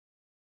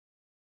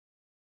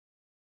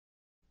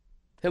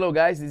Hello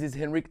guys, this is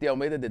Henrique the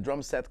Almeida, the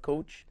drum set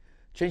coach.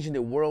 Changing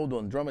the world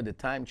one drum at a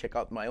time. Check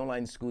out my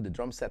online school,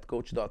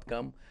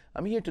 thedrumsetcoach.com.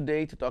 I'm here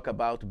today to talk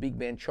about big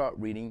band chart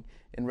reading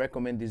and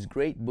recommend this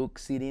great book,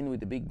 Sit In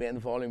with the Big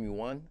Band Volume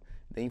 1.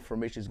 The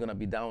information is going to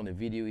be down in the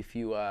video. If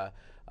you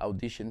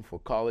audition for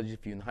college,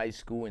 if you're in high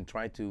school and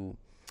try to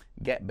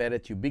get better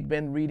at your big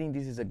band reading,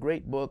 this is a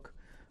great book.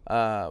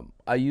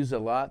 I use a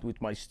lot with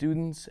my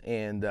students,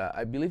 and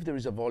I believe there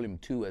is a volume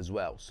 2 as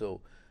well. So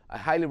I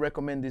highly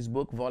recommend this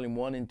book, volume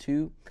 1 and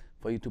 2,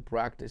 for you to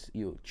practice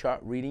your chart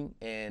reading.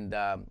 And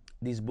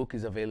this book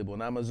is available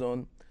on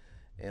Amazon.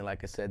 And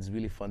like I said, it's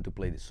really fun to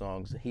play the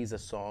songs. Here's a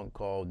song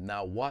called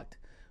Now What,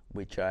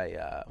 which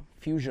I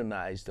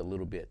fusionized a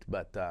little bit.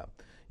 But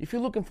if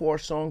you're looking for a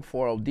song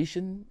for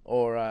audition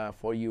or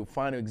for your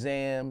final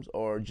exams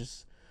or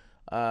just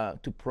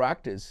to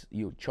practice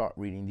your chart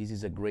reading, this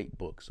is a great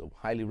book. So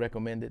highly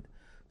recommended.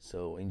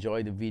 So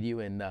enjoy the video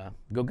and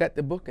go get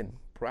the book and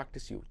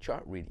practice your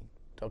chart reading.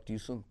 Talk to you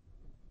soon.